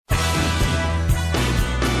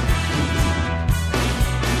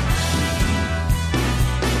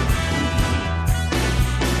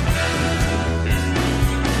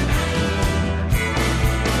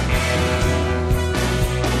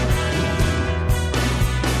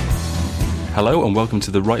Hello and welcome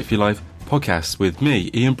to the Write for Your Life podcast with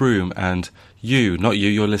me, Ian Broom, and you, not you,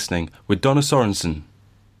 you're listening, with Donna Sorensen.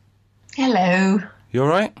 Hello. You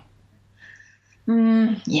alright?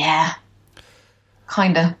 Yeah.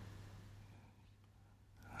 Kinda.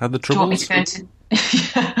 Had the Do you want me troubles? to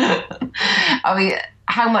go into... I mean,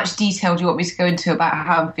 how much detail do you want me to go into about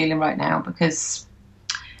how I'm feeling right now? Because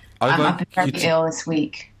I've been very ill this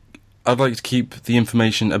week. I'd like to keep the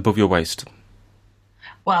information above your waist.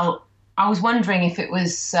 Well, I was wondering if it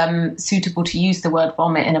was suitable to use the word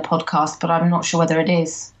vomit in a podcast, but I'm not sure whether it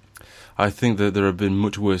is. I think that there have been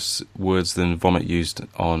much worse words than vomit used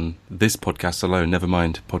on this podcast alone, never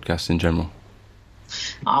mind podcasts in general.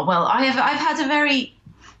 Oh, well, I've had a very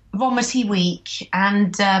vomity week,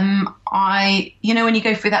 and when you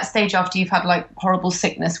go through that stage after you've had like horrible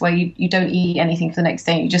sickness where you don't eat anything for the next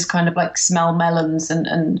day, you just kind of like smell melons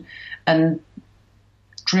and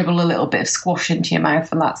dribble a little bit of squash into your mouth,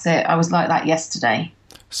 and that's it. I was like that yesterday.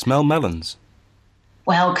 Smell melons?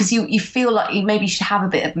 Well, because you feel like you maybe should have a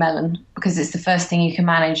bit of melon because it's the first thing you can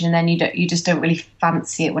manage, and then you just don't really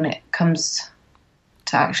fancy it when it comes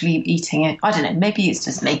to actually eating it. I don't know. Maybe it's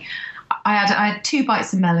just me. I had 2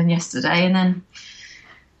 bites of melon yesterday, and then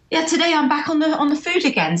today I'm back on the food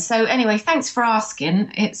again. So anyway, thanks for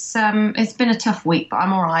asking. It's been a tough week, but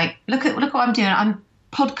I'm all right. Look what I'm doing. I'm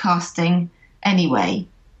podcasting anyway.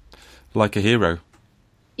 Like a hero.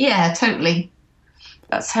 Yeah, totally.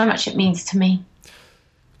 That's how much it means to me.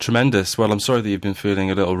 Tremendous. Well, I'm sorry that you've been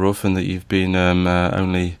feeling a little rough and that you've been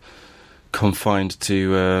only confined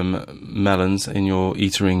to melons in your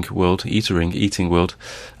eating world.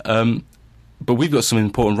 But we've got some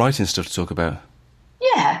important writing stuff to talk about.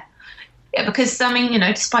 Yeah, because,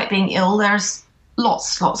 despite being ill, there's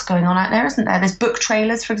lots going on out there, isn't there? There's book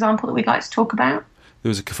trailers, for example, that we'd like to talk about. There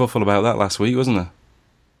was a kerfuffle about that last week, wasn't there?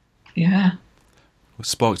 Yeah.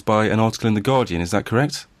 Sparked by an article in The Guardian, is that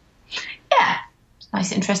correct? Yeah.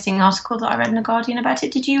 Nice, interesting article that I read in The Guardian about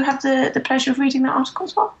it. Did you have the pleasure of reading that article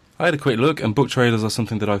as well? I had a quick look, and book trailers are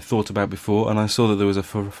something that I've thought about before, and I saw that there was a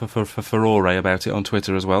furore about it on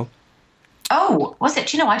Twitter as well. Oh, was it?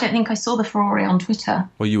 Do you know, I don't think I saw the furore on Twitter.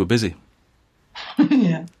 Well, you were busy.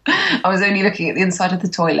 Yeah. I was only looking at the inside of the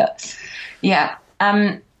toilet. Yeah.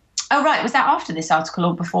 Oh, right. Was that after this article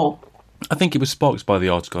or before? I think it was sparked by the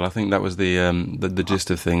article. I think that was the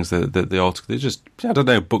gist of things. The article. They're just, I don't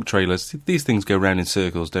know, book trailers. These things go round in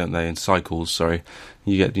circles, don't they? In cycles. Sorry,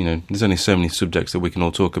 you get, there's only so many subjects that we can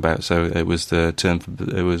all talk about. So it was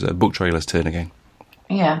a book trailer's turn again.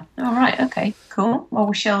 Yeah. All right. Okay. Cool. Well,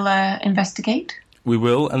 we shall investigate. We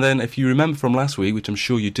will. And then, if you remember from last week, which I'm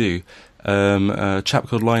sure you do, a chap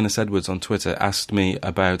called Linus Edwards on Twitter asked me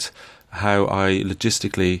about how I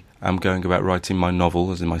logistically am going about writing my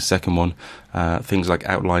novel, as in my second one, things like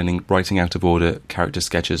outlining, writing out of order, character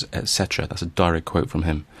sketches, etc. That's a direct quote from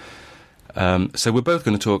him. So we're both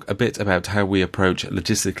going to talk a bit about how we approach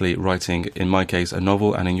logistically writing, in my case, a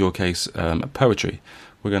novel, and in your case, poetry.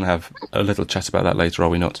 We're going to have a little chat about that later, are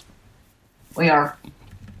we not? We are.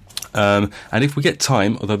 And if we get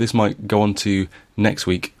time, although this might go on to next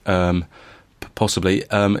week, possibly,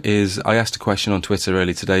 is I asked a question on Twitter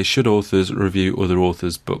earlier today: should authors review other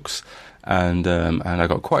authors' books? And I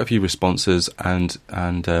got quite a few responses, and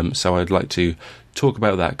so I'd like to talk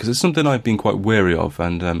about that because it's something I've been quite wary of,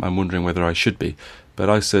 and I'm wondering whether I should be. But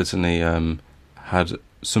I certainly had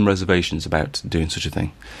some reservations about doing such a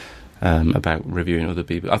thing, about reviewing other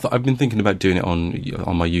people. I've been thinking about doing it on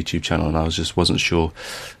my YouTube channel, and I wasn't sure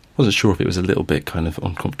if it was a little bit kind of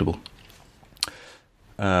uncomfortable.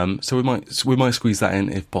 So we might squeeze that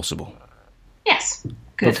in if possible. Yes,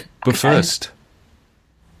 good. But first,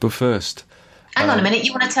 hang on a minute.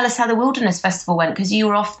 You want to tell us how the Wilderness Festival went because you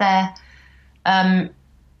were off there,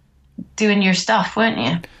 doing your stuff, weren't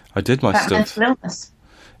you? I did my about stuff. Mental illness.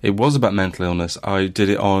 It was about mental illness. I did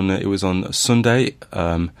it it was on Sunday.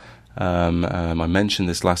 I mentioned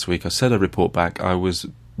this last week. I said I'd report back. I was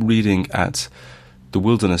reading at the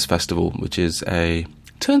Wilderness Festival, which is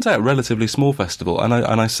turns out relatively small festival, and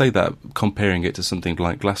I say that comparing it to something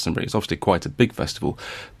like Glastonbury. It's obviously quite a big festival,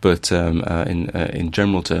 but in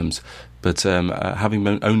general terms. But having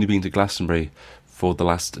only been to Glastonbury for the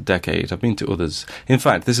last decade, I've been to others. In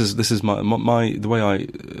fact, this is my the way I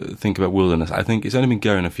think about Wilderness. I think it's only been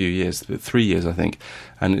going a few years, 3 years, I think,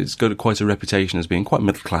 and it's got quite a reputation as being quite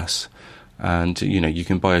middle class. And you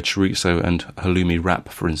can buy a chorizo and halloumi wrap,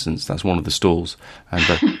 for instance. That's one of the stalls,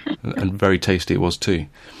 and very tasty it was too.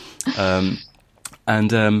 And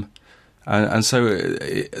so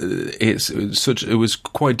it was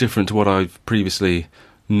quite different to what I've previously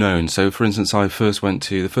known. So, for instance, the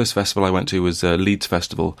first festival I went to was Leeds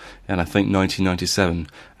Festival, and I think 1997.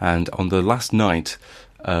 And on the last night,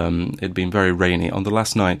 it'd been very rainy. On the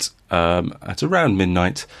last night, at around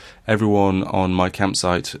midnight, everyone on my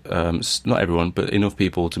campsite, not everyone, but enough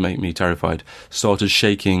people to make me terrified, started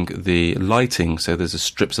shaking the lighting. So there's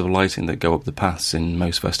strips of lighting that go up the paths in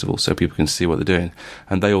most festivals so people can see what they're doing.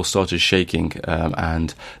 And they all started shaking,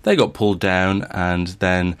 and they got pulled down, and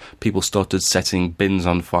then people started setting bins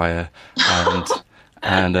on fire,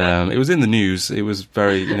 and it was in the news. It was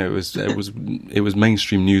very, it was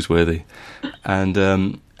mainstream newsworthy,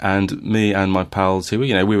 and me and my pals, who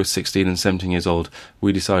we were 16 and 17 years old,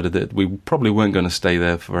 we decided that we probably weren't going to stay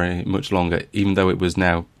there for very much longer, even though it was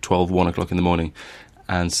now 1 o'clock in the morning,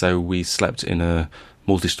 and so we slept in a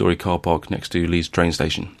multi-storey car park next to Leeds train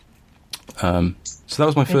station. So that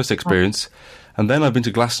was my first experience. And then I've been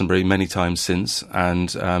to Glastonbury many times since, and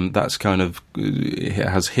that's kind of, it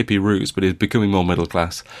has hippie roots, but it's becoming more middle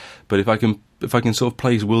class. But if I can sort of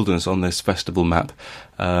place Wilderness on this festival map,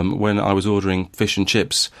 when I was ordering fish and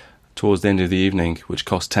chips towards the end of the evening, which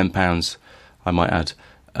cost £10, I might add,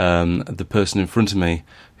 the person in front of me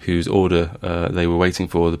whose order they were waiting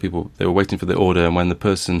for the order, and when the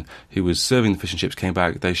person who was serving the fish and chips came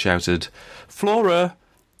back, they shouted, "Flora!"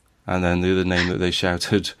 And then the other name that they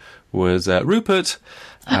shouted was Rupert,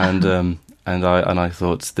 and I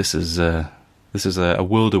thought, this is a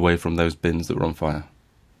world away from those bins that were on fire.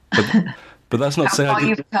 But that's not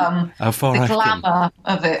saying how far the glamour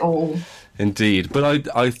of it all. Indeed, but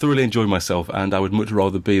I thoroughly enjoyed myself, and I would much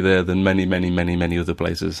rather be there than many other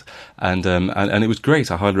places. And it was great.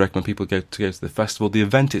 I highly recommend people go to the festival. The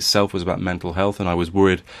event itself was about mental health, and I was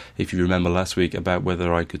worried, if you remember last week, about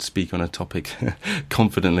whether I could speak on a topic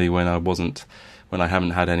confidently when I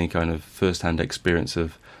haven't had any kind of first-hand experience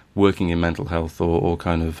of working in mental health or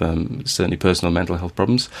kind of certainly personal mental health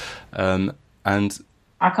problems. And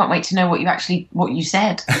I can't wait to know what you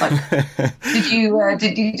said. Like, did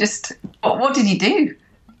you just, what did you do?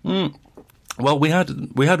 Well, we had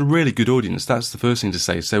a really good audience. That's the first thing to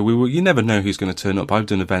say. So you never know who's going to turn up. I've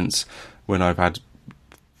done events when I've had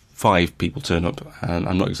 5 people turn up, and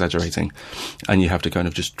I'm not exaggerating, and you have to kind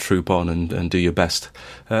of just troop on and do your best.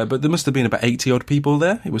 But there must have been about 80 odd people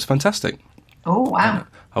there. It was fantastic. Oh, wow.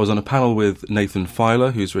 I was on a panel with Nathan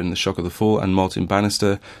Filer, who's written The Shock of the Fall, and Martin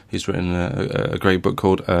Bannister, who's written a great book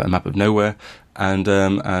called A Map of Nowhere, and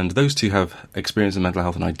those two have experience in mental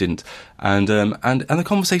health, and I didn't. And the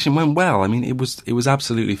conversation went well. I mean, it was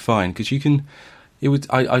absolutely fine, because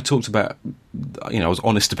I talked about, I was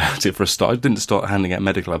honest about it for a start. I didn't start handing out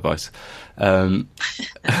medical advice,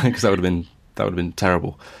 because that would have been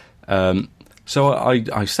terrible. So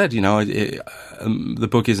I said, the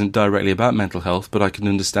book isn't directly about mental health, but I can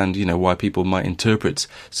understand, why people might interpret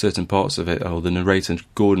certain parts of it, or the narrator,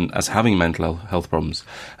 Gordon, as having mental health problems.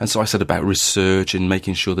 And so I said about research and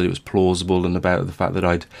making sure that it was plausible, and about the fact that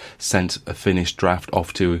I'd sent a finished draft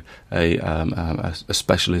off to a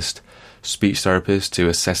specialist speech therapist to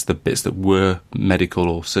assess the bits that were medical,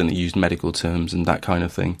 or certainly used medical terms and that kind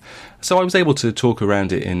of thing. So I was able to talk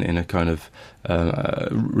around it in a kind of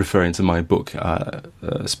referring to my book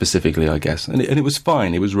specifically, I guess, and it was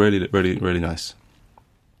fine. It was really, really, really nice.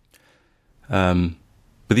 But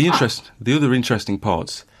the other interesting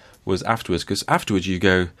parts was afterwards, because afterwards you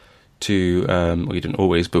go to well, you didn't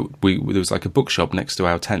always, but there was like a bookshop next to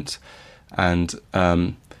our tent, and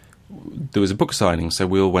there was a book signing, so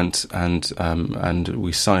we all went and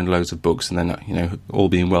we signed loads of books, and then all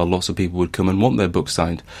being well, lots of people would come and want their books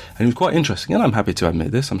signed, and it was quite interesting. And I'm happy to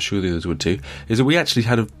admit this, I'm sure the others would too, is that we actually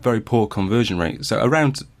had a very poor conversion rate. So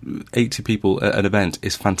around 80 people at an event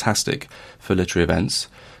is fantastic for literary events,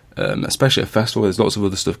 especially at a festival. There's lots of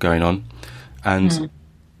other stuff going on, and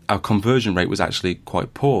our conversion rate was actually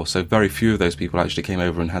quite poor. So very few of those people actually came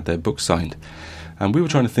over and had their books signed. And we were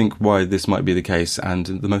trying to think why this might be the case, and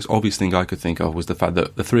the most obvious thing I could think of was the fact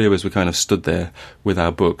that the three of us were kind of stood there with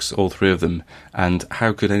our books, all three of them, and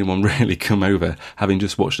how could anyone really come over, having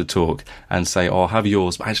just watched a talk, and say, "Oh, I'll have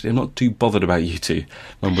yours, but actually I'm not too bothered about you two,"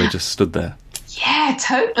 when we're just stood there? Yeah,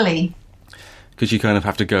 totally. Because you kind of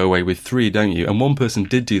have to go away with 3, don't you? And one person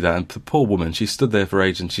did do that, and the poor woman, she stood there for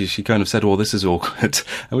ages, and she kind of said, "Oh, this is awkward,"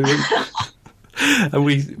 and we went... And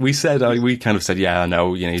we said, we kind of said, "Yeah,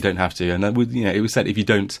 no, you don't have to." And it was said, if you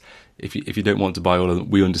don't want to buy all of them,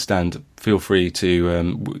 we understand. Feel free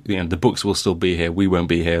to, the books will still be here. We won't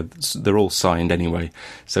be here. They're all signed anyway,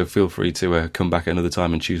 so feel free to come back another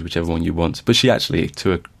time and choose whichever one you want. But she actually,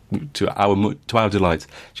 to our delight,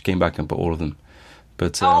 she came back and bought all of them.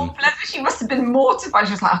 But bless her, she must have been mortified.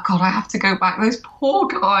 She was like, "Oh God, I have to go back. Those poor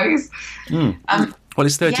guys." Well,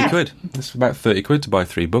 it's 30 Yeah. quid. It's about 30 quid to buy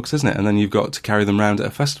 3 books, isn't it? And then you've got to carry them around at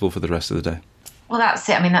a festival for the rest of the day. Well, that's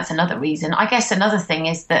it. I mean, that's another reason. I guess another thing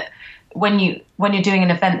is that when you're doing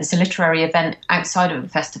an event that's a literary event outside of a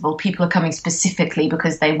festival, people are coming specifically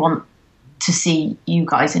because they want to see you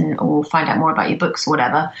guys or find out more about your books or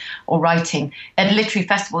whatever, or writing. At a literary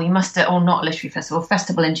festival, you must have, or not a literary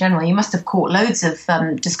festival in general, you must have caught loads of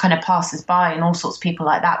just kind of passers-by and all sorts of people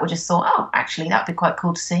like that would just thought, oh, actually, that'd be quite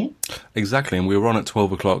cool to see. Exactly, and we were on at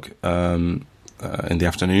 12 o'clock in the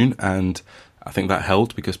afternoon, and I think that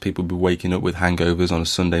helped because people would be waking up with hangovers on a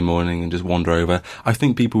Sunday morning and just wander over. I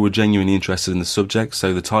think people were genuinely interested in the subject,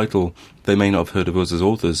 so the title, they may not have heard of us as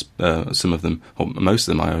authors, some of them, or most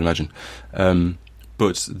of them, I would imagine,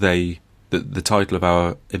 but the title of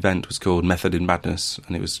our event was called Method in Madness,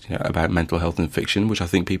 and it was about mental health and fiction, which I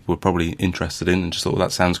think people were probably interested in and just thought, well,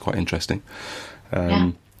 that sounds quite interesting.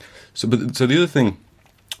 So the other thing,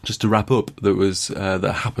 just to wrap up,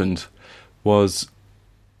 that happened was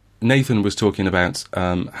Nathan was talking about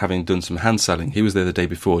having done some hand selling. He was there the day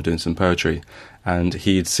before doing some poetry, and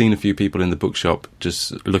he had seen a few people in the bookshop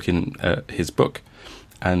just looking at his book,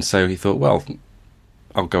 and so he thought, well,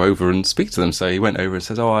 I'll go over and speak to them. So he went over and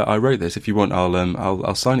says, "Oh, I wrote this. If you want,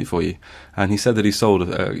 I'll sign it for you." And he said that he sold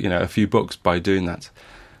a few books by doing that,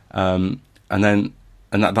 and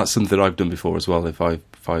that's something that I've done before as well. If I've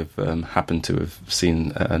happened to have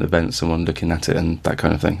seen an event, someone looking at it and that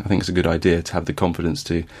kind of thing, I think it's a good idea to have the confidence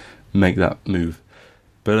to make that move.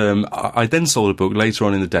 But I then sold a book later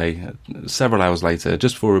on in the day, several hours later,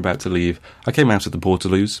 just before we were about to leave. I came out of the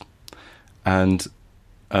Portaloos, and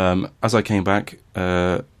as I came back,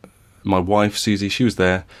 my wife, Susie, she was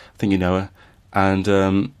there. I think you know her.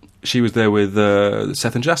 And she was there with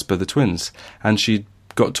Seth and Jasper, the twins. And she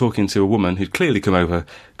got talking to a woman who'd clearly come over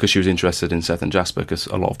because she was interested in Seth and Jasper, because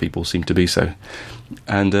a lot of people seem to be so.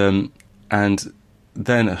 And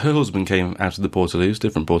then her husband came out of the Portaloos,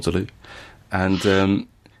 different Portaloo. And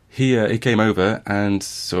he came over, and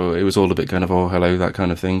so it was all a bit kind of, oh, hello, that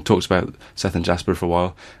kind of thing. Talked about Seth and Jasper for a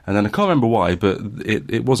while. And then I can't remember why, but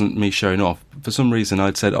it wasn't me showing off. For some reason,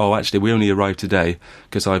 I'd said, oh, actually, we only arrived today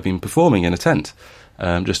because I've been performing in a tent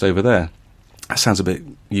just over there. That sounds a bit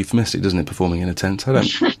euphemistic, doesn't it, performing in a tent? I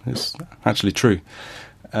don't. It's actually true.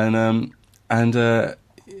 And he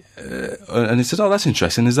said, oh, that's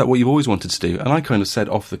interesting. Is that what you've always wanted to do? And I kind of said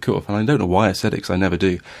off the cuff, and I don't know why I said it, because I never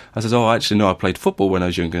do. I said, oh, actually, no, I played football when I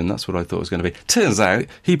was younger, and that's what I thought it was going to be. Turns out,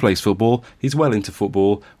 he plays football. He's well into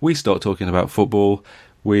football. We start talking about football.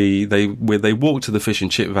 They walk to the fish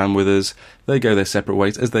and chip van with us. They go their separate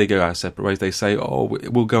ways. As they go our separate ways, they say, oh,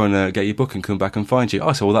 we'll go and get your book and come back and find you.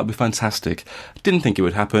 I said, well, that'd be fantastic. Didn't think it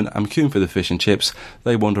would happen. I'm queuing for the fish and chips.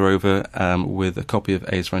 They wander over with a copy of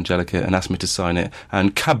A's for Angelica and ask me to sign it.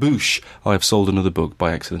 And kaboosh, I have sold another book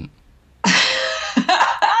by accident.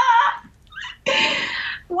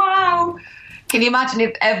 Wow. Can you imagine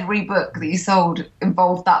if every book that you sold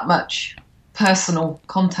involved that much personal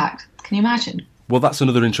contact? Can you imagine? Well, that's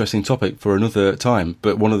another interesting topic for another time.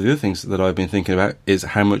 But one of the other things that I've been thinking about is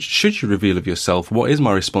how much should you reveal of yourself? What is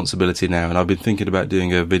my responsibility now? And I've been thinking about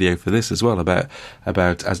doing a video for this as well, about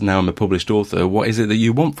as now I'm a published author, what is it that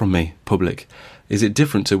you want from me, public? Is it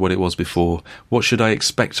different to what it was before? What should I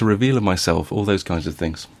expect to reveal of myself? All those kinds of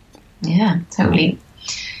things. Yeah, totally.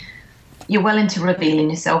 You're well into revealing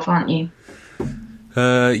yourself, aren't you?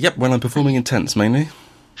 Yep, when I'm performing in tents, mainly.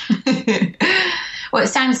 Well, it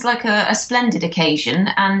sounds like a splendid occasion,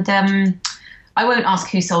 and I won't ask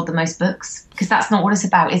who sold the most books, because that's not what it's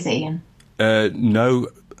about, is it, Ian? No,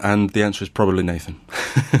 and the answer is probably Nathan.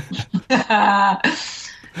 Oh,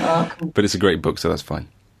 cool. But it's a great book, so that's fine.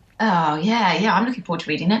 Oh, yeah, I'm looking forward to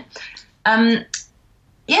reading it.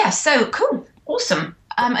 Yeah, so cool, awesome.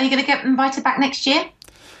 Are you going to get invited back next year?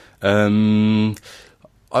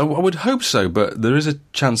 I would hope so, but there is a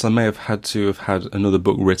chance I may have had another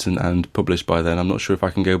book written and published by then. I'm not sure if I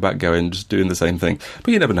can go back going just doing the same thing,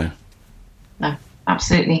 but you never know. No,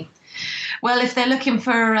 absolutely. Well, if they're looking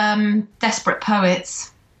for desperate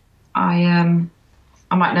poets, I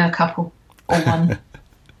might know a couple or one.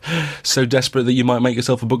 So desperate that you might make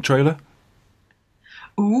yourself a book trailer?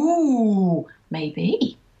 Ooh,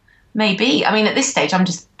 maybe. I mean, at this stage, I'm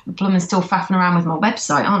just blooming still faffing around with my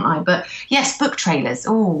website, aren't I? But yes, book trailers.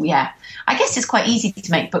 Oh, yeah. I guess it's quite easy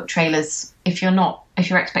to make book trailers if your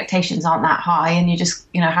expectations aren't that high and you're just,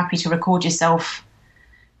 happy to record yourself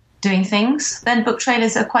doing things. Then book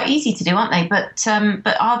trailers are quite easy to do, aren't they? But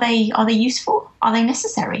are they useful? Are they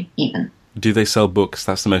necessary even? Do they sell books?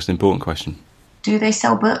 That's the most important question. Do they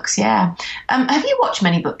sell books? Yeah. Have you watched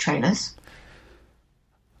many book trailers?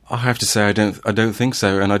 I have to say I don't think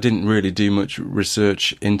so, and I didn't really do much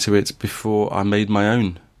research into it before I made my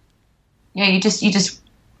own. Yeah, you just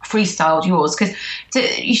freestyled yours, because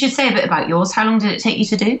you should say a bit about yours. How long did it take you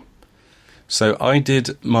to do? So I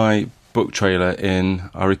did my book trailer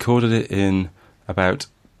I recorded it in about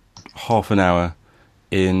half an hour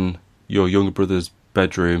in your younger brother's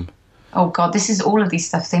bedroom. Oh God, this is all of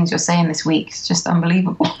these things you're saying this week. It's just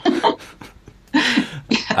unbelievable.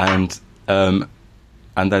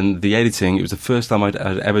 And then the editing, it was the first time I'd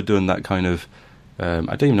ever done that kind of, I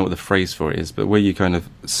don't even know what the phrase for it is, but where you kind of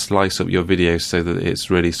slice up your video so that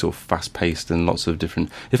it's really sort of fast-paced and lots of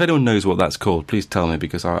different... If anyone knows what that's called, please tell me,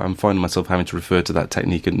 because I'm finding myself having to refer to that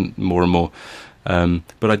technique and more.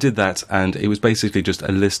 But I did that, and it was basically just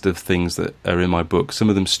a list of things that are in my book. Some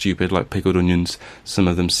of them stupid, like pickled onions. Some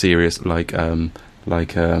of them serious, like I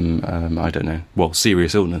don't know, well,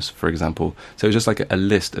 serious illness, for example. So it was just like a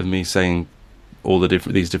list of me saying all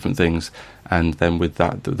these different things, and then with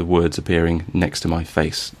that, the words appearing next to my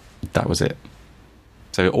face. That was it.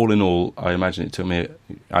 So all in all, I imagine it took me,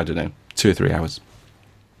 I don't know, 2 or 3 hours.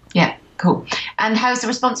 Yeah, cool. And how's the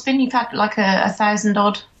response been? You've had like 1,000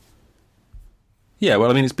 odd. Yeah, well,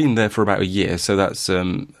 I mean, it's been there for about a year, so that's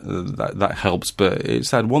that helps. But it's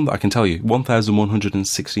had I can tell you,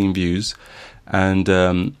 1,116 views, and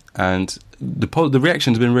the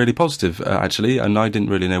reaction's been really positive, actually. And I didn't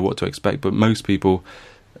really know what to expect, but most people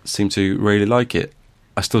seem to really like it.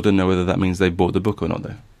 I still don't know whether that means they bought the book or not,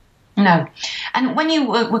 though. No. And when you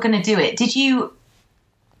were going to do it, did you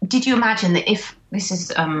imagine that if this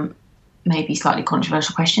is maybe slightly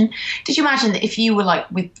controversial question, did you imagine that if you were like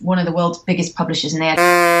with one of the world's biggest publishers and they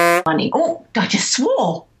had money? Oh, I just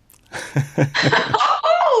swore.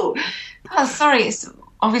 oh, sorry. It's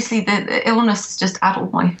obviously the illness has just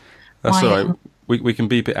addled my. That's all right. We can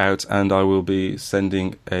beep it out, and I will be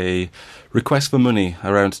sending a request for money,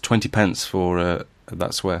 around 20 pence for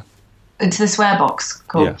that swear. Into the swear box.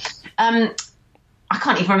 Cool. Yeah. I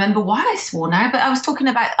can't even remember why I swore now, but I was talking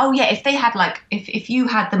about, if they had if you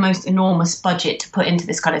had the most enormous budget to put into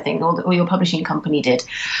this kind of thing, or your publishing company did,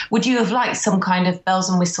 would you have liked some kind of bells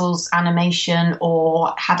and whistles animation,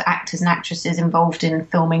 or had actors and actresses involved in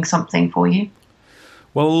filming something for you?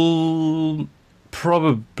 Well,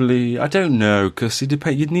 probably, I don't know, because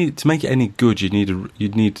you'd need to make it any good.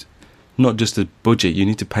 You'd need not just a budget. You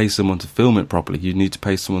need to pay someone to film it properly. You need to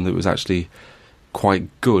pay someone that was actually quite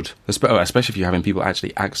good, especially if you're having people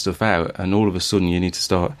actually act stuff out, and all of a sudden you need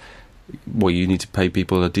to pay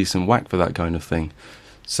people a decent whack for that kind of thing.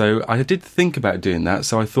 So I did think about doing that.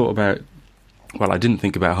 So I thought about, I didn't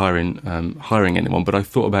think about hiring anyone, but I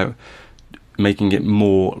thought about making it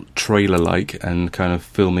more trailer-like and kind of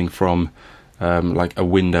filming from like a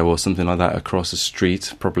window or something like that across the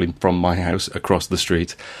street, probably from my house across the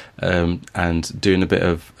street, and doing a bit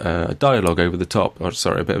of dialogue over the top,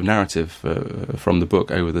 a bit of narrative from the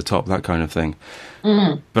book over the top, that kind of thing.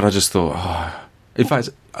 Mm. But I just thought, in fact,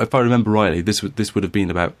 if I remember rightly, this would have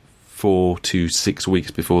been about 4 to 6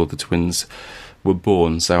 weeks before the twins were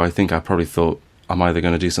born. So I think I probably thought, I'm either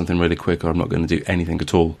going to do something really quick or I'm not going to do anything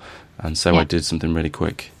at all. And so I did something really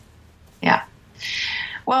quick. Yeah.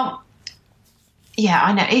 Well, yeah,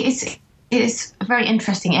 I know. It's a very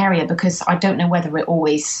interesting area, because I don't know whether it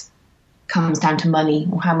always comes down to money,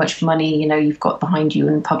 or how much money, you've got behind you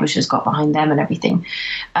and publishers got behind them and everything.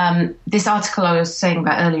 This article I was saying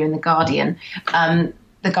about earlier in The Guardian,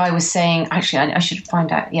 the guy was saying, actually, I should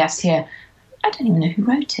find out. Yes, here. I don't even know who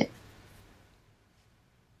wrote it.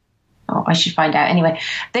 Oh, I should find out. Anyway,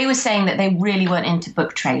 they were saying that they really weren't into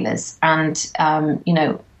book trailers, and,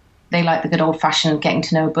 they like the good old-fashioned getting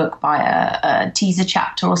to know a book by a teaser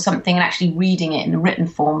chapter or something, and actually reading it in a written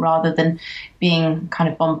form, rather than being kind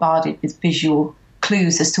of bombarded with visual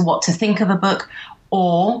clues as to what to think of a book.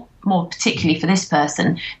 Or, more particularly for this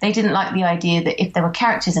person, they didn't like the idea that if there were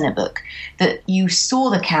characters in a book, that you saw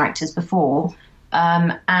the characters before,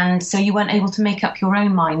 and so you weren't able to make up your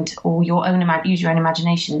own mind or use your own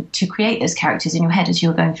imagination to create those characters in your head as you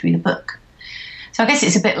were going through the book. So I guess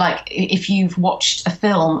it's a bit like if you've watched a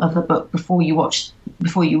film of a book before you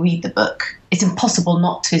read the book, it's impossible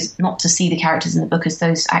not to see the characters in the book as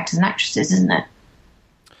those actors and actresses, isn't it?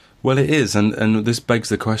 Well, it is, and this begs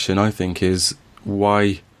the question, I think, is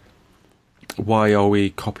why are we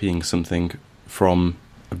copying something from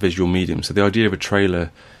a visual medium? So the idea of a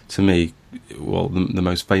trailer, to me, well, the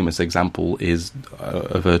most famous example is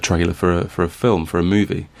of a trailer for a film, for a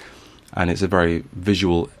movie, and it's a very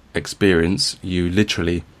visual experience. You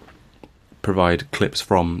literally provide clips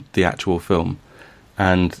from the actual film,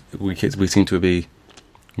 and we seem to be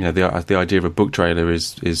the idea of a book trailer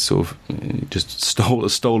is sort of just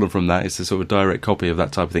stolen from that. It's a sort of direct copy of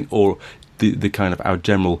that type of thing, or the kind of our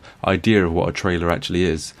general idea of what a trailer actually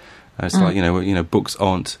is. It's like books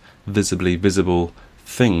aren't visibly visible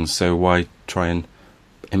things, so why try and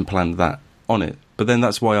implant that on it? But then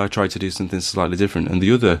that's why I try to do something slightly different. And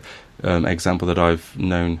the other example that I've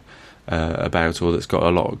known about, or that's got a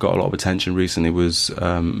lot of attention recently, was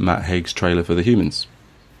Matt Haig's trailer for The Humans.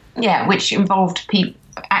 Yeah, which involved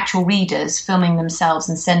actual readers filming themselves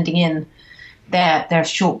and sending in their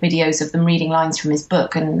short videos of them reading lines from his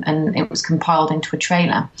book, and it was compiled into a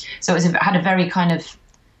trailer. So it had a very kind of,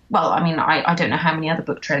 well, I mean, I don't know how many other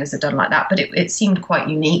book trailers are done like that, but it seemed quite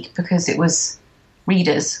unique because it was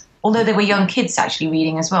readers, although there were young kids actually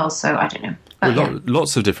reading as well. So I don't know. But,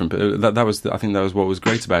 lots of different. But I think that was what was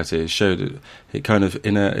great about it. It showed it kind of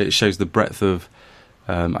it shows the breadth of,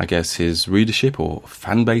 I guess, his readership or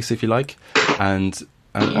fan base, if you like, and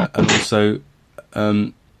also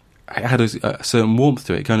it had a certain warmth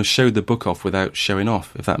to it. It kind of showed the book off without showing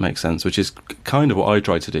off, if that makes sense, which is kind of what I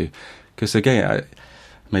try to do. Because again,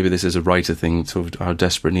 maybe this is a writer thing, sort of our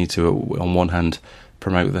desperate need to, on one hand,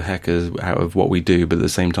 promote the heck out of what we do, but at the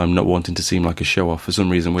same time not wanting to seem like a show off. For some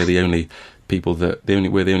reason, we're the only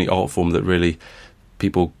art form that really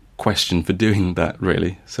people question for doing that,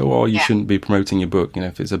 really. So, you shouldn't be promoting your book.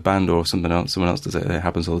 If it's a band or something else, someone else does it. It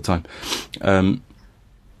happens all the time.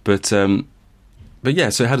 But yeah,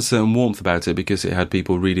 so it had a certain warmth about it because it had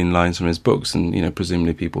people reading lines from his books, and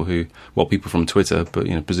presumably people from Twitter, but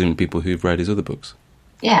presumably people who've read his other books.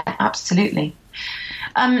 Yeah, absolutely.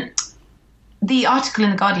 The article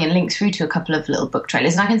in The Guardian links through to a couple of little book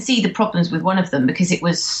trailers, and I can see the problems with one of them because it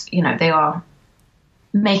was, they are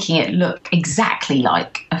making it look exactly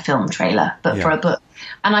like a film trailer, but for a book.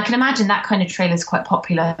 And I can imagine that kind of trailer is quite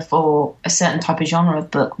popular for a certain type of genre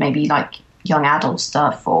of book, maybe like young adult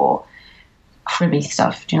stuff or cribby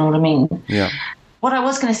stuff. Do you know what I mean? Yeah. What I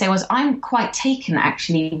was going to say was I'm quite taken,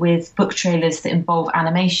 actually, with book trailers that involve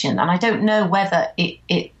animation, and I don't know whether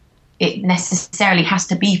it necessarily has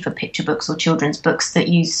to be for picture books or children's books that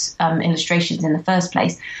use illustrations in the first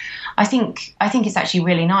place. I think it's actually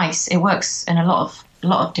really nice. It works in a lot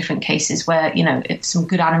of different cases where if some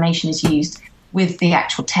good animation is used with the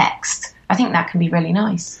actual text. I think that can be really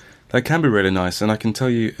nice. That can be really nice, and I can tell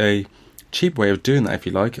you a cheap way of doing that if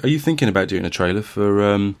you like. Are you thinking about doing a trailer for?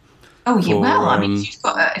 I mean,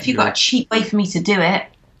 if you've got a cheap way for me to do it,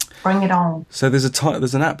 bring it on. So there's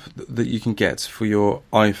an app that you can get for your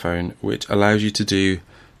iPhone which allows you to do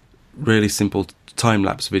really simple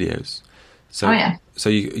time-lapse videos. So, So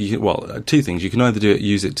you two things. You can either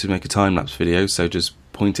use it to make a time-lapse video, so just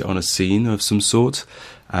point it on a scene of some sort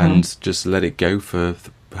and just let it go for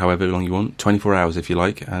however long you want, 24 hours if you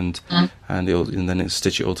like, and then it'll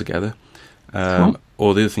stitch it all together. Cool.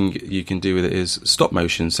 Or the other thing you can do with it is stop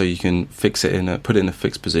motion, so you can put it in a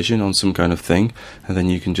fixed position on some kind of thing, and then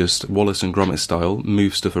you can just Wallace and Gromit style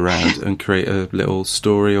move stuff around and create a little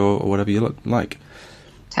story or whatever you like.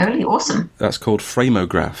 Totally awesome. That's called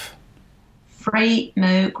Framograph.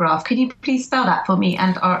 Framograph. Could you please spell that for me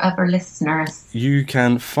and our other listeners? You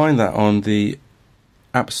can find that on the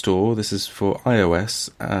App Store. This is for iOS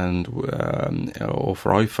and or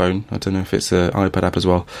for iPhone. I don't know if it's an iPad app as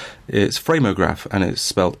well. It's Framograph, and it's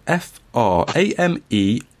spelled Frameograph.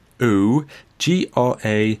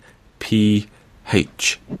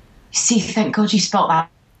 See, thank God you spelled that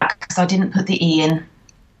because I didn't put the E in.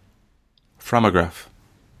 Framograph.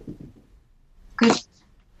 Good.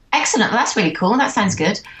 Excellent. Well, that's really cool. That sounds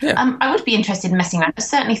good. Yeah. I would be interested in messing around. I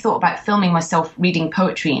certainly thought about filming myself reading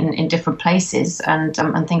poetry in different places and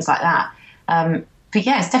things like that. But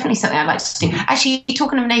yeah, it's definitely something I'd like to do. Actually,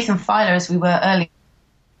 talking of Nathan Filer, as we were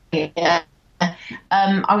earlier,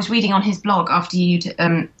 I was reading on his blog after you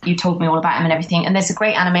told me all about him and everything, and there's a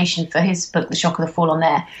great animation for his book, The Shock of the Fall, on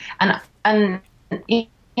there. And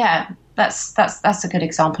yeah, that's a good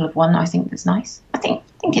example of one I think that's nice. I think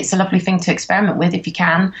it's a lovely thing to experiment with if you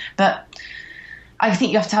can, but I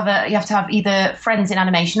think you have to have either friends in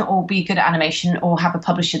animation or be good at animation or have a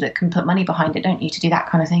publisher that can put money behind it, don't you, to do that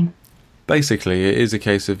kind of thing? Basically, it is a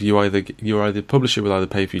case of you either publisher will either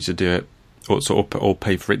pay for you to do it or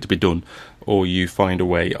pay for it to be done, or you find a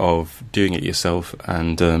way of doing it yourself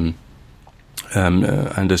and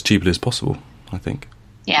as cheaply as possible, I think.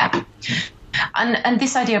 Yeah. And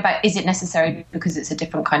this idea about is it necessary because it's a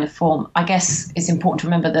different kind of form, I guess it's important to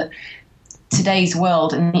remember that today's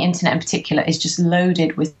world, and the internet in particular, is just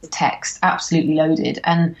loaded with text, absolutely loaded,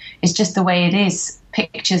 and it's just the way it is.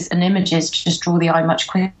 Pictures and images just draw the eye much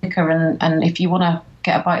quicker, and if you want to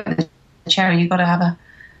get a bite of the cherry, you've got to have a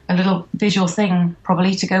little visual thing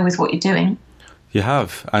probably to go with what you're doing. You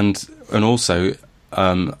have, and also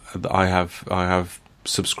I have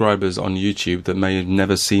subscribers on YouTube that may have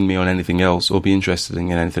never seen me on anything else or be interested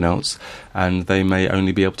in anything else, and they may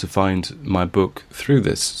only be able to find my book through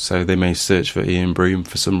this. So they may search for Ian Broom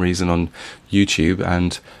for some reason on YouTube,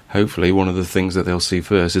 and hopefully one of the things that they'll see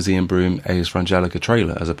first is Ian Broom Ars Frangelica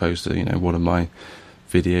trailer, as opposed to one of my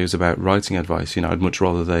videos about writing advice. I'd much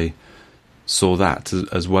rather they saw that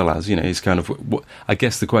as well as it's kind of. I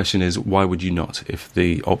guess the question is, why would you not if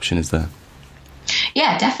the option is there?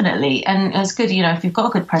 Yeah, definitely, and it's good. If you've got a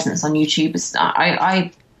good presence on YouTube,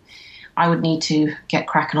 I would need to get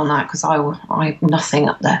cracking on that, because I nothing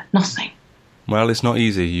up there, nothing. Well, it's not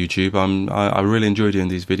easy, YouTube. I really enjoy doing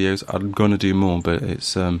these videos. I'm going to do more, but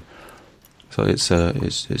it's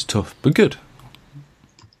tough, but good.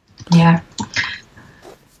 Yeah.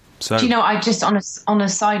 So, do I just on a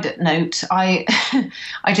side note, I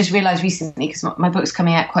just realised recently, because my book's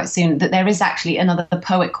coming out quite soon, that there is actually another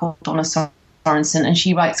poet called Donna Sorensen, and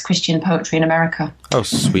she writes Christian poetry in America. Oh,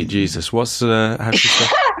 sweet Jesus! What's how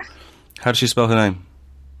does she spell her name?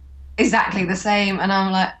 Exactly the same, and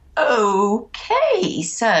I'm like, okay,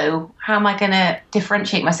 so how am I going to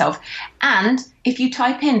differentiate myself? And if you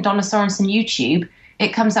type in Donna Sorensen YouTube, it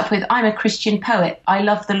comes up with, I'm a Christian poet. I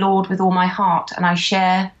love the Lord with all my heart, and I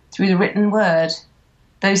share through the written word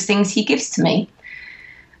those things he gives to me.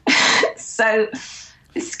 So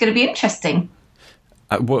this is going to be interesting.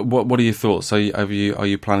 What are your thoughts? Are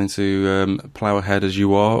you planning to plough ahead as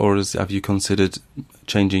you are, or have you considered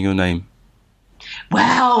changing your name?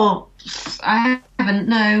 Well, I haven't,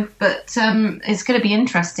 no, but it's going to be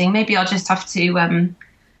interesting. Maybe I'll just have to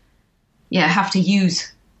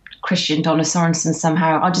use Christian Donna Sorensen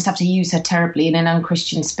somehow. I'll just have to use her terribly in an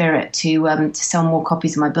unchristian spirit to sell more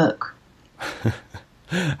copies of my book.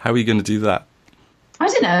 How are you going to do that? I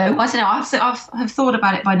don't know. I've thought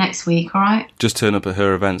about it by next week, all right? Just turn up at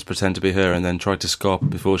her events, pretend to be her, and then try to scarp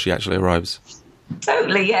before she actually arrives.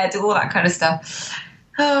 Totally, yeah, do all that kind of stuff.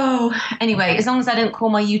 Oh, anyway, as long as I don't call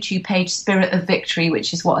my YouTube page Spirit of Victory,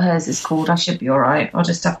 which is what hers is called, I should be all right. I'll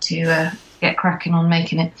just have to get cracking on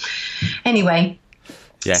making it. Anyway,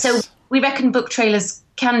 yes. So we reckon book trailers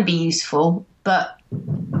can be useful, but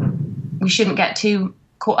we shouldn't get too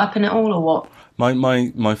caught up in it all, or what?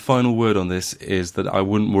 My final word on this is that I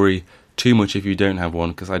wouldn't worry too much if you don't have one,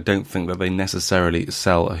 because I don't think that they necessarily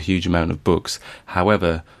sell a huge amount of books.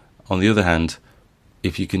 However, on the other hand,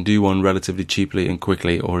 if you can do one relatively cheaply and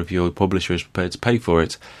quickly, or if your publisher is prepared to pay for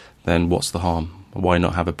it, then what's the harm? Why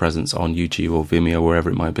not have a presence on YouTube or Vimeo, wherever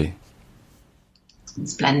it might be?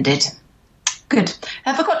 Splendid. Good.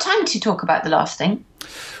 Have I got time to talk about the last thing?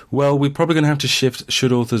 Well, we're probably going to have to shift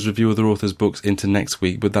Should Authors Review Other Authors' Books into next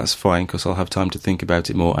week, but that's fine, because I'll have time to think about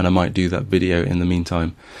it more, and I might do that video in the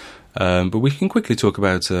meantime. But we can quickly talk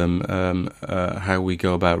about how we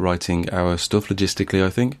go about writing our stuff logistically, I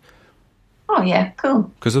think. Oh, yeah, cool.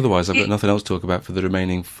 Because otherwise I've got nothing else to talk about for the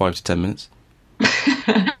remaining 5 to 10 minutes.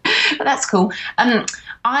 But that's cool.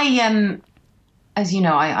 I as you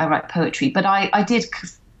know, I write poetry, but I did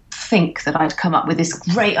think that I'd come up with this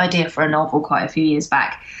great idea for a novel quite a few years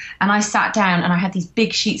back. And I sat down and I had these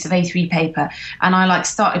big sheets of A3 paper, and I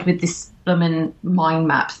started with this blooming mind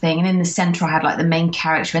map thing, and in the centre I had the main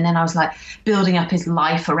character, and then I was building up his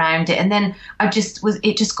life around it, and then it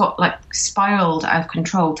just got spiraled out of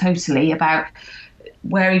control totally about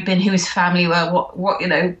where he'd been, who his family were,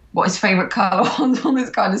 what his favourite colour was, all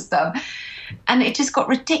this kind of stuff. And it just got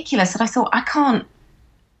ridiculous, and I thought,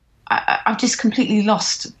 I've just completely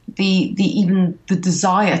lost the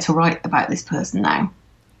desire to write about this person now.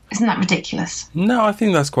 Isn't that ridiculous? No, I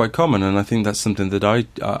think that's quite common, and I think that's something that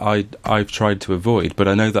I've tried to avoid. But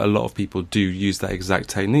I know that a lot of people do use that exact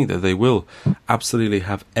technique, that they will absolutely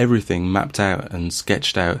have everything mapped out and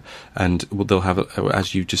sketched out, and they'll have,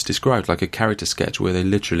 as you just described, like a character sketch where they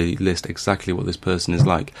literally list exactly what this person is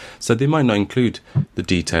like. So they might not include the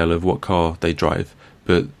detail of what car they drive,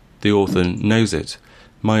 but the author knows it.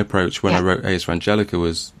 My approach when I wrote Ars Frangelica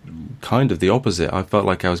was kind of the opposite. I felt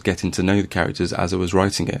like I was getting to know the characters as I was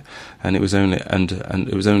writing it, and it was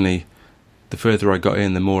only the further I got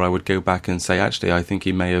in, the more I would go back and say, actually, I think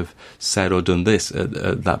he may have said or done this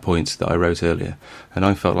at that point that I wrote earlier. And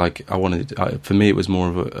I felt like for me, it was more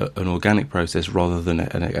of an organic process rather than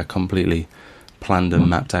a completely planned and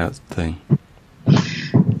mapped out thing.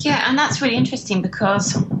 Yeah, and that's really interesting,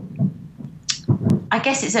 because I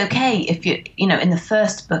guess it's okay if in the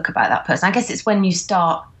first book about that person. I guess it's when you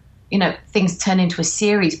start, things turn into a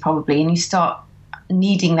series probably, and you start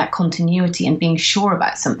needing that continuity and being sure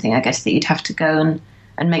about something, I guess, that you'd have to go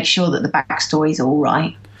and make sure that the backstory's all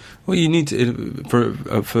right. Well, you need to,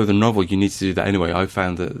 for the novel, you need to do that anyway. I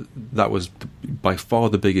found that was by far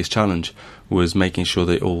the biggest challenge, was making sure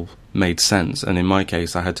that it all made sense. And in my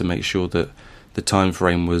case, I had to make sure that the time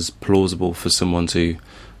frame was plausible for someone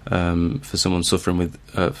for someone suffering with,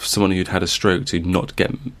 for someone who'd had a stroke to not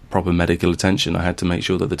get proper medical attention. I had to make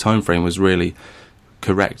sure that the time frame was really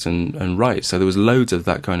correct and right. So there was loads of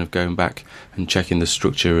that kind of going back and checking the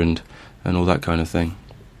structure and all that kind of thing.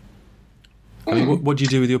 I mean, what do you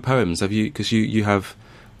do with your poems? Have you, because you have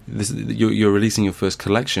this, you're releasing your first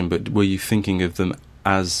collection, but were you thinking of them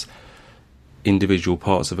as individual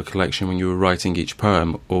parts of a collection when you were writing each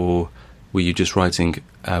poem, or were you just writing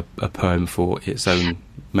a poem for its own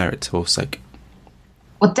merit or sake?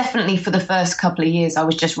 Well, definitely for the first couple of years, I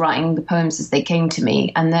was just writing the poems as they came to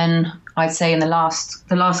me, and then I'd say in the last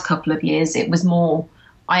couple of years, it was more,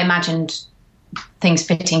 I imagined things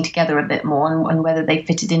fitting together a bit more, and whether they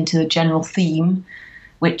fitted into a general theme,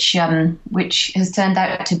 which has turned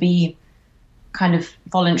out to be kind of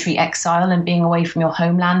voluntary exile and being away from your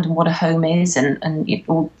homeland and what a home is, and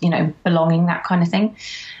belonging, that kind of thing.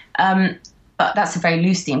 But that's a very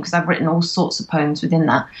loose theme because I've written all sorts of poems within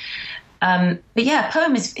that. But yeah, a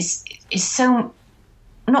poem is so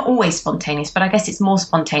not always spontaneous, but I guess it's more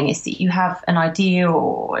spontaneous, that you have an idea,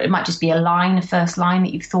 or it might just be a line, a first line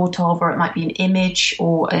that you've thought of, or it might be an image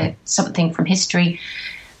or something from history.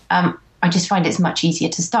 I just find it's much easier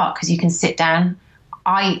to start because you can sit down.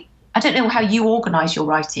 I don't know how you organise your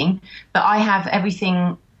writing, but I have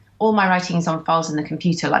everything, all my writing is on files in the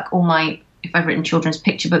computer, like if I've written children's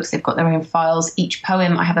picture books, they've got their own files. Each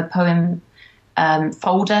poem, I have a poem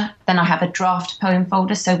folder, then I have a draft poem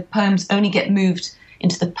folder, so poems only get moved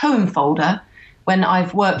into the poem folder when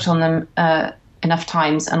I've worked on them enough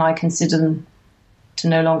times and I consider them to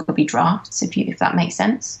no longer be drafts, if that makes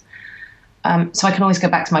sense. So I can always go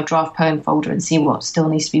back to my draft poem folder and see what still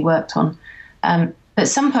needs to be worked on. But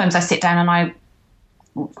some poems I sit down and I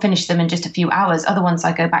finish them in just a few hours. Other ones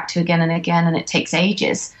I go back to again and again, and it takes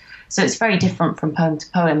ages. So it's very different from poem to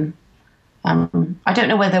poem. I don't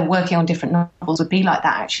know whether working on different novels would be like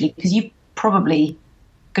that, actually, because you're probably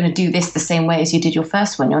going to do this the same way as you did your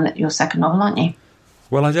first one, your second novel, aren't you?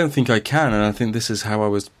 Well, I don't think I can, and I think this is how I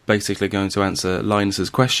was basically going to answer Linus's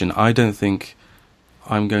question. I don't think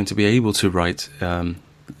I'm going to be able to write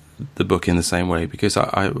the book in the same way, because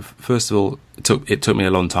I first of all, it took me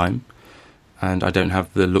a long time, and I don't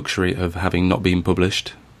have the luxury of having not been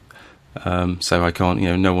published. So I can't,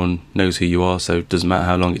 no one knows who you are, so it doesn't matter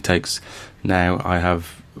how long it takes. Now I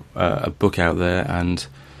have a book out there, and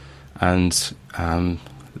the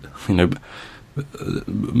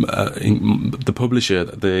publisher,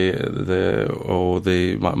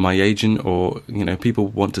 my agent, or people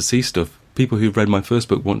want to see stuff. People who've read my first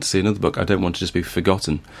book want to see another book. I don't want to just be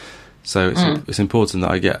forgotten. So it's important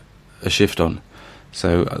that I get a shift on.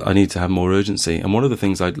 So I need to have more urgency. And one of the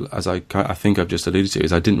things, I think I've just alluded to,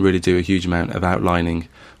 is I didn't really do a huge amount of outlining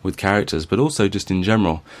with characters, but also just in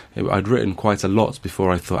general. I'd written quite a lot before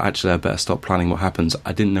I thought, actually, I better stop planning what happens.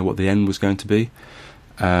 I didn't know what the end was going to be.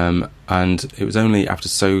 And it was only after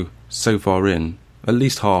so far in, at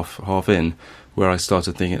least half in, where I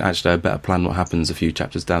started thinking, actually, I better plan what happens a few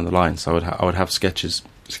chapters down the line. So I would have sketches.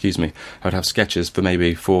 I would have sketches for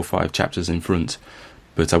maybe 4 or 5 chapters in front,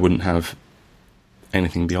 but I wouldn't have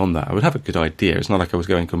anything beyond that. I would have a good idea. It's not like I was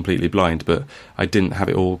going completely blind, but I didn't have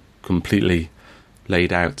it all completely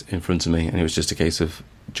laid out in front of me, and it was just a case of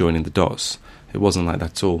joining the dots. It wasn't like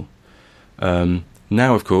that at all.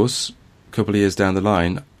 Now, of course, a couple of years down the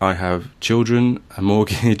line, I have children, a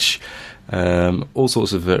mortgage, all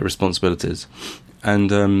sorts of responsibilities, and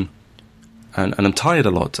I'm tired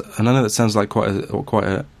a lot. And I know that sounds like quite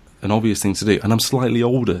an obvious thing to do. And I'm slightly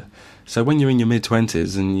older, so when you're in your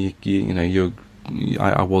mid-20s and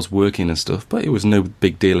I was working and stuff, but it was no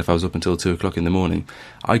big deal if I was up until 2 o'clock in the morning.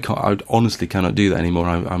 I honestly cannot do that anymore.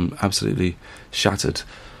 I'm absolutely shattered.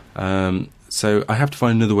 So I have to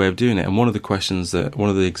find another way of doing it. And one of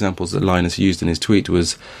the examples that Linus used in his tweet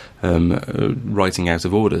was writing out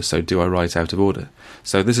of order. So do I write out of order?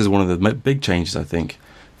 So this is one of the big changes, I think,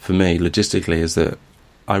 for me logistically, is that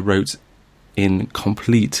I wrote in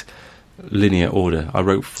complete linear order. I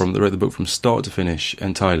wrote the book from start to finish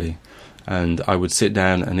entirely. And I would sit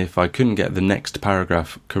down, and if I couldn't get the next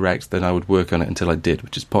paragraph correct, then I would work on it until I did,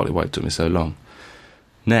 which is partly why it took me so long.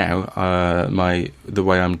 Now, the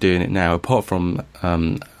way I'm doing it now, apart from,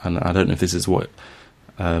 and I don't know if this is what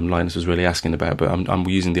Linus was really asking about, but I'm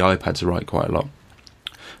using the iPad to write quite a lot,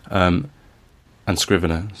 and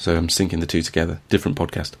Scrivener, so I'm syncing the two together. Different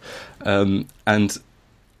podcast, and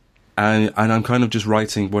I'm kind of just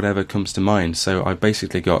writing whatever comes to mind. So I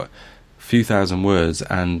basically got few thousand words,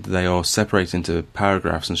 and they are separated into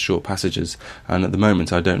paragraphs and short passages, and at the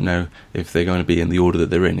moment I don't know if they're going to be in the order that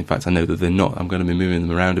they're in. In fact, I know that they're not. I'm going to be moving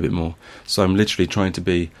them around a bit more, so I'm literally trying to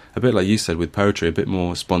be a bit like you said with poetry, a bit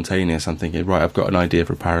more spontaneous. I'm thinking, right, I've got an idea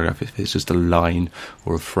for a paragraph. If it's just a line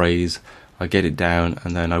or a phrase, I get it down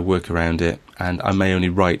and then I work around it, and I may only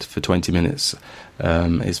write for 20 minutes.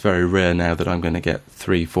 It's very rare now that I'm going to get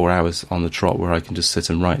 3-4 hours on the trot where I can just sit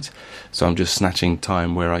and write, so I'm just snatching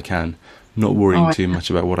time where I can, not worrying too much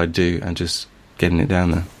about what I do and just getting it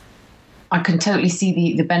down there. I can totally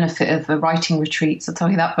see the benefit of the writing retreats. I'll tell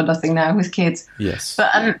you that for nothing now with kids. Yes.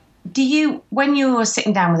 But do you, when you're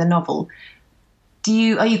sitting down with a novel,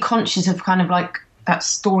 are you conscious of kind of like that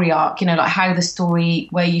story arc, you know, like how the story,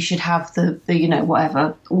 where you should have the you know,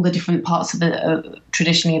 whatever, all the different parts of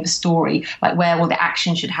traditionally of a story, like where all the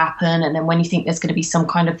action should happen, and then when you think there's going to be some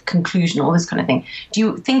kind of conclusion, all this kind of thing. Do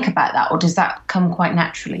you think about that, or does that come quite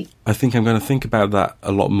naturally? I think I'm going to think about that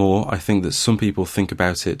a lot more. I think that some people think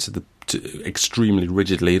about it to extremely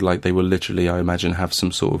rigidly, like they will literally, I imagine, have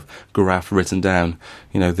some sort of graph written down.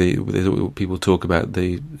 You know, people talk about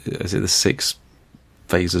the 6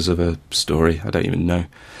 phases of a story. I don't even know.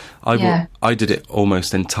 I did it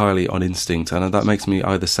almost entirely on instinct, and that makes me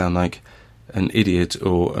either sound like an idiot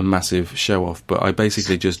or a massive show-off, but I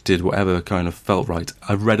basically just did whatever kind of felt right.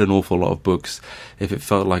 I've read an awful lot of books. If it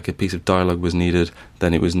felt like a piece of dialogue was needed,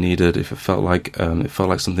 then it was needed. If it felt like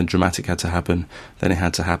something dramatic had to happen, then it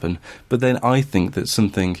had to happen. But then I think that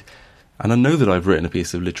something, and I know that I've written a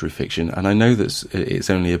piece of literary fiction, and I know that it's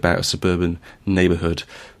only about a suburban neighbourhood,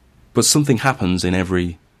 but something happens in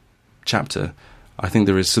every chapter. I think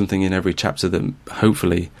there is something in every chapter that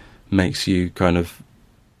hopefully makes you kind of,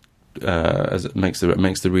 makes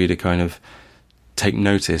the reader kind of take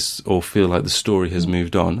notice or feel like the story has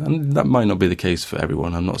moved on. And that might not be the case for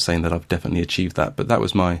everyone. I'm not saying that I've definitely achieved that, but that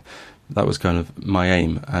was kind of my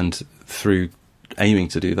aim. And through aiming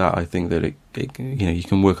to do that, I think that it you know, you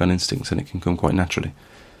can work on instincts and it can come quite naturally.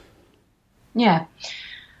 Yeah.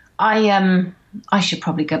 I should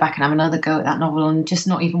probably go back and have another go at that novel and just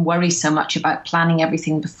not even worry so much about planning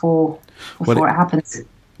everything before it happens.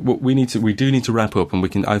 Well, we do need to wrap up,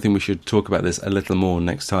 and I think we should talk about this a little more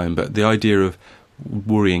next time. But the idea of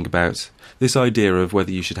worrying about this idea of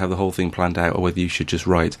whether you should have the whole thing planned out or whether you should just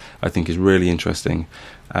write, I think is really interesting.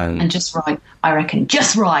 And just write, I reckon,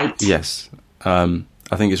 just write. Yes, I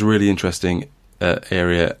think it's a really interesting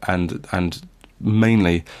area, and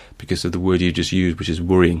mainly because of the word you just used, which is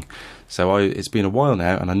worrying. So it's been a while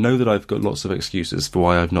now, and I know that I've got lots of excuses for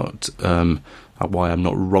why I'm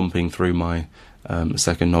not romping through my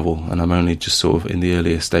second novel, and I'm only just sort of in the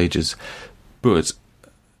earlier stages. But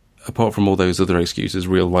apart from all those other excuses,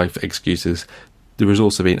 real life excuses, there has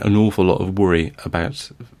also been an awful lot of worry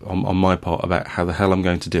about on my part about how the hell I'm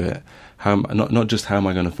going to do it. Not just how am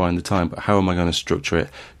I going to find the time, but how am I going to structure it?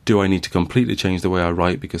 Do I need to completely change the way I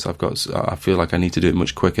write because I feel like I need to do it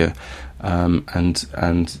much quicker? And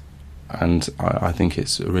I think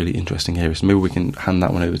it's a really interesting area. So maybe we can hand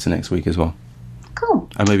that one over to next week as well. Cool.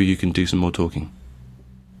 And maybe you can do some more talking.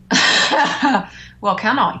 Well,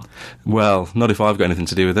 can I? Well, not if I've got anything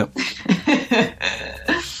to do with it.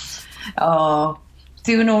 Oh,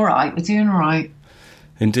 doing all right. We're doing all right.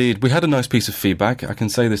 Indeed. We had a nice piece of feedback. I can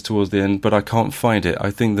say this towards the end, but I can't find it.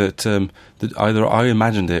 I think that either I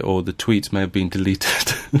imagined it or the tweets may have been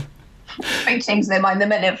deleted. They changed their mind the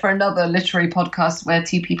minute for another literary podcast where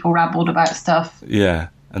 2 people rambled about stuff. Yeah,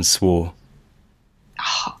 and swore.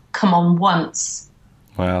 Oh, come on, once.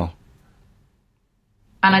 Well.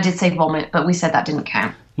 And I did say vomit, but we said that didn't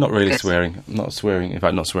count. Not really swearing. Not swearing. In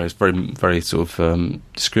fact, not swearing. It's very, very sort of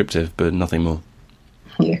descriptive, but nothing more.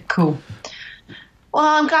 Yeah, cool. Well,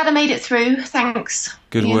 I'm glad I made it through. Thanks.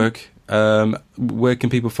 Good work. Where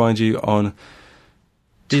can people find you on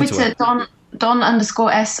Twitter?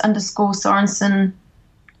 Don_S_Sorensen.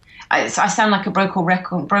 I sound like a broken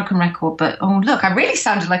record, but oh look, I really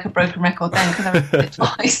sounded like a broken record then because I read it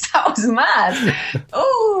twice. That was mad.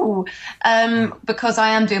 Oh, because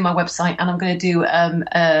I am doing my website and I'm going to do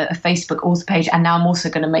a Facebook author page, and now I'm also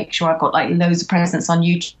going to make sure I've got like loads of presence on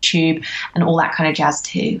YouTube and all that kind of jazz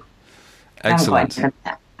too. Excellent.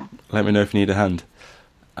 Let me know if you need a hand.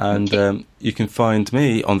 And you can find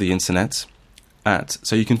me on the internet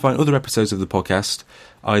so you can find other episodes of the podcast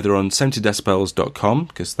either on 70decibels.com,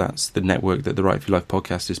 because that's the network that the Write for Life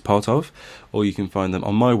podcast is part of, or you can find them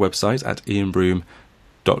on my website at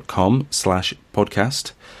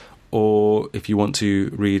ianbroom.com/podcast. Or if you want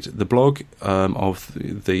to read the blog of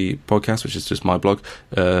the podcast, which is just my blog,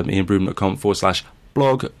 ianbroom.com/podcast,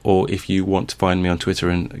 blog, or if you want to find me on Twitter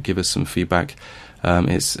and give us some feedback,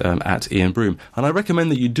 it's at Ian Broom. And I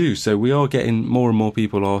recommend that you do. So we are getting more and more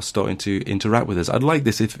people are starting to interact with us. I'd like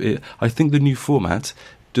this I think the new format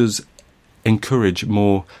does encourage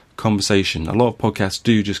more conversation. A lot of podcasts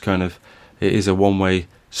do just kind of, it is a one-way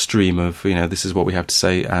stream of, this is what we have to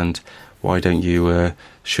say, and why don't you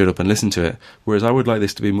shut up and listen to it? Whereas I would like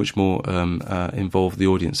this to be much more involve the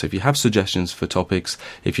audience. So if you have suggestions for topics,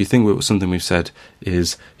 if you think something we've said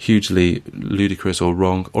is hugely ludicrous or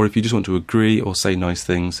wrong, or if you just want to agree or say nice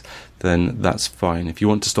things, then that's fine. If you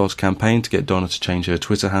want to start a campaign to get Donna to change her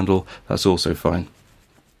Twitter handle, that's also fine.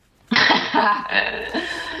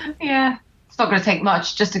 Yeah, it's not going to take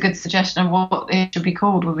much. Just a good suggestion of what it should be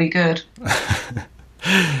called would be good.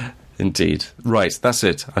 Indeed. Right, that's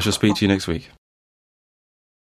it. I shall speak to you next week.